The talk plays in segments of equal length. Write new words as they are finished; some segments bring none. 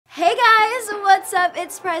what's up?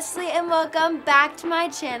 It's Presley and welcome back to my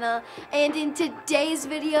channel. And in today's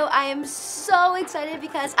video, I am so excited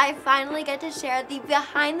because I finally get to share the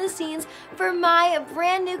behind the scenes for my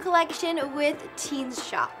brand new collection with Teens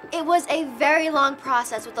Shop. It was a very long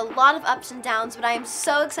process with a lot of ups and downs, but I am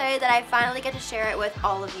so excited that I finally get to share it with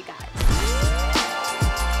all of you guys.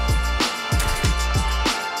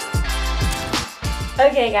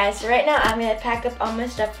 Okay guys, so right now I'm gonna pack up all my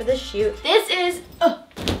stuff for the shoot. This is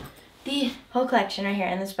the whole collection right here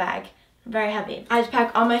in this bag. Very heavy. I just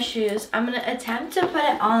packed all my shoes. I'm gonna attempt to put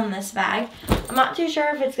it all in this bag. I'm not too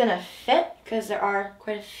sure if it's gonna fit because there are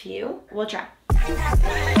quite a few. We'll try. Mommy!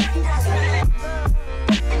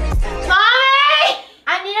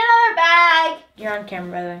 I need another bag! You're on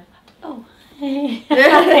camera, by the way. Oh.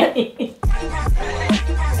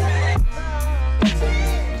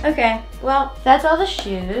 Okay, well, that's all the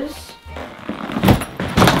shoes.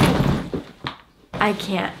 I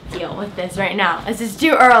can't deal with this right now. This is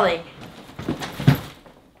too early.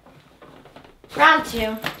 Round 2.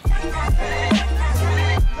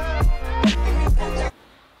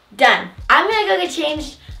 Done. I'm gonna go get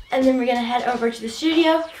changed and then we're gonna head over to the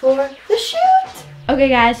studio for the shoot. Okay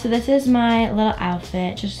guys, so this is my little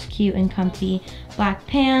outfit. Just cute and comfy. Black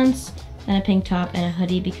pants, and a pink top and a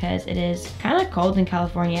hoodie because it is kind of cold in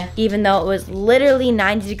California. Even though it was literally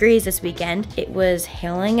 90 degrees this weekend, it was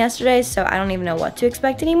hailing yesterday, so I don't even know what to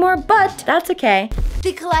expect anymore, but that's okay.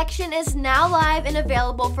 The collection is now live and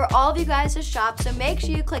available for all of you guys to shop, so make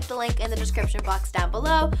sure you click the link in the description box down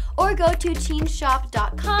below or go to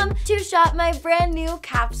teenshop.com to shop my brand new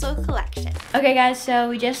capsule collection. Okay guys, so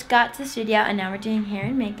we just got to the studio and now we're doing hair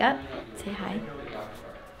and makeup. Say hi.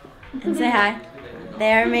 And say hi.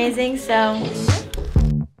 They're amazing, so.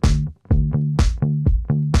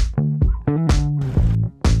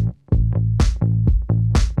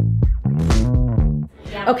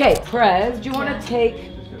 Okay, Prez, do you want to take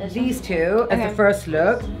these two as the first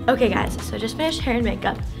look? Okay guys, so just finished hair and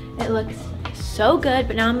makeup. It looks so good,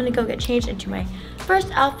 but now I'm gonna go get changed into my first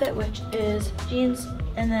outfit, which is jeans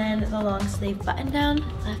and then the long sleeve button down.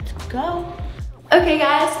 Let's go. Okay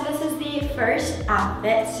guys, so this is the first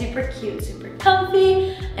outfit. Super cute, super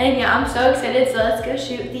comfy. And yeah, I'm so excited, so let's go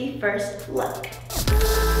shoot the first look.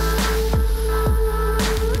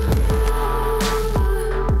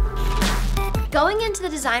 Going into the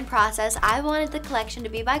design process, I wanted the collection to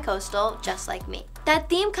be bi-coastal, just like me. That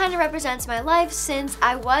theme kind of represents my life since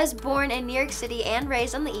I was born in New York City and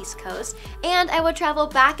raised on the East Coast, and I would travel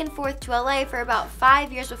back and forth to LA for about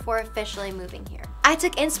 5 years before officially moving here. I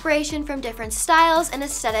took inspiration from different styles and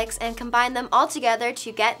aesthetics and combined them all together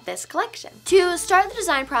to get this collection. To start the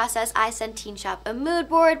design process, I sent Teen Shop a mood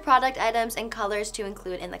board, product items, and colors to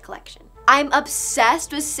include in the collection. I'm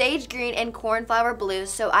obsessed with sage green and cornflower blue,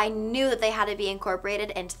 so I knew that they had to be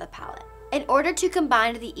incorporated into the palette. In order to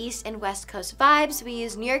combine the East and West Coast vibes, we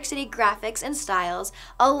used New York City graphics and styles,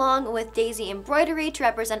 along with daisy embroidery to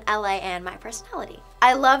represent LA and my personality.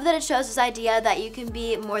 I love that it shows this idea that you can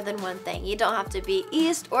be more than one thing. You don't have to be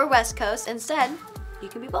East or West Coast, instead, you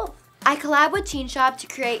can be both. I collabed with Teen Shop to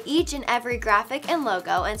create each and every graphic and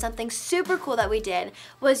logo, and something super cool that we did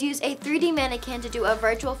was use a 3D mannequin to do a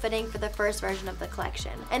virtual fitting for the first version of the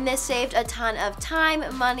collection. And this saved a ton of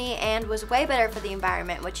time, money, and was way better for the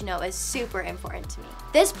environment, which you know is super important to me.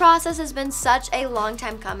 This process has been such a long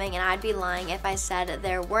time coming, and I'd be lying if I said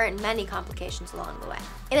there weren't many complications along the way.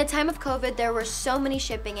 In a time of COVID, there were so many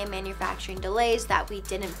shipping and manufacturing delays that we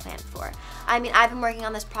didn't plan for. I mean, I've been working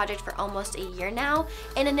on this project for almost a year now,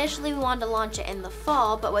 and initially we wanted to launch it in the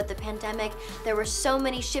fall, but with the pandemic, there were so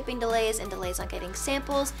many shipping delays and delays on getting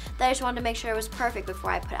samples that I just wanted to make sure it was perfect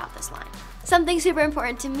before I put out this line. Something super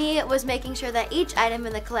important to me was making sure that each item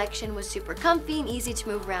in the collection was super comfy and easy to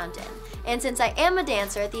move around in. And since I am a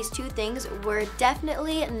dancer, these two things were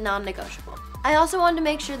definitely non-negotiable. I also wanted to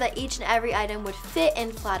make sure that each and every item would fit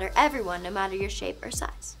and flatter everyone, no matter your shape or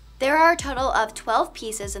size. There are a total of 12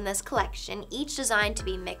 pieces in this collection, each designed to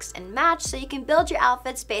be mixed and matched so you can build your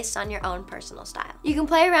outfits based on your own personal style. You can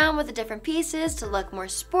play around with the different pieces to look more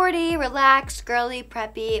sporty, relaxed, girly,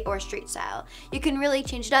 preppy, or street style. You can really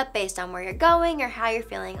change it up based on where you're going or how you're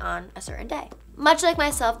feeling on a certain day. Much like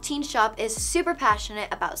myself, Teen Shop is super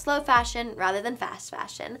passionate about slow fashion rather than fast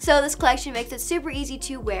fashion. So this collection makes it super easy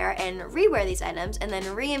to wear and rewear these items and then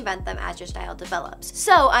reinvent them as your style develops.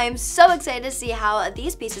 So I am so excited to see how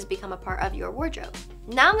these pieces become a part of your wardrobe.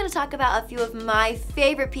 Now I'm going to talk about a few of my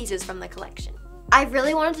favorite pieces from the collection. I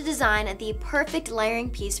really wanted to design the perfect layering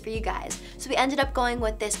piece for you guys, so we ended up going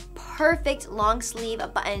with this perfect long sleeve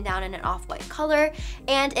button down in an off-white color,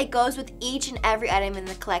 and it goes with each and every item in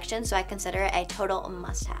the collection, so I consider it a total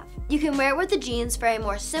must-have. You can wear it with the jeans for a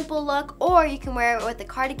more simple look, or you can wear it with the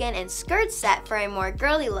cardigan and skirt set for a more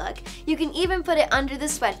girly look. You can even put it under the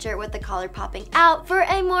sweatshirt with the collar popping out for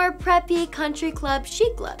a more preppy country club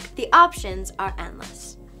chic look. The options are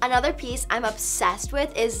endless. Another piece I'm obsessed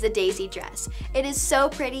with is the daisy dress. It is so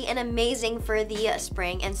pretty and amazing for the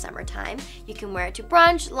spring and summertime. You can wear it to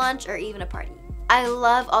brunch, lunch, or even a party. I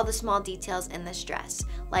love all the small details in this dress.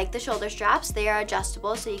 Like the shoulder straps, they are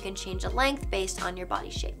adjustable so you can change the length based on your body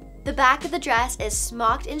shape. The back of the dress is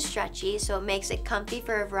smocked and stretchy, so it makes it comfy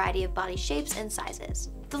for a variety of body shapes and sizes.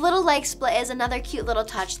 The little leg split is another cute little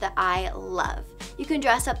touch that I love. You can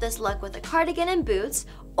dress up this look with a cardigan and boots,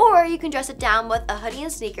 or you can dress it down with a hoodie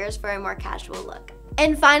and sneakers for a more casual look.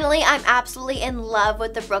 And finally, I'm absolutely in love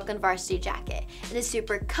with the Brooklyn varsity jacket. It is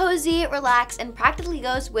super cozy, relaxed, and practically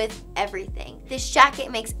goes with everything. This jacket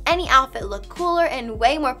makes any outfit look cooler and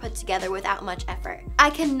way more put together without much effort. I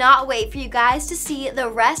cannot wait for you guys to see the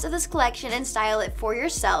rest of this collection and style it for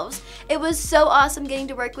yourselves. It was so awesome getting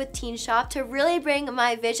to work with Teen Shop to really bring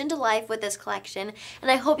my vision to life with this collection, and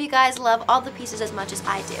I hope you guys love all the pieces as much as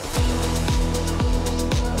I do.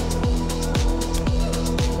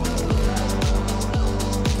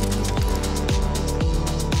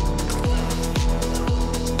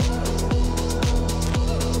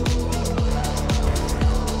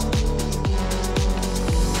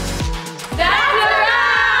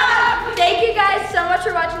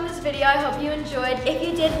 For watching this video. I hope you enjoyed. If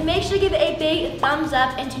you did, make sure to give it a big thumbs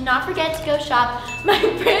up, and do not forget to go shop my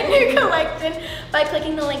brand new collection by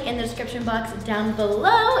clicking the link in the description box down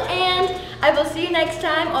below, and I will see you next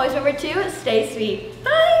time. Always remember to stay sweet.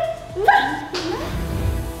 Bye!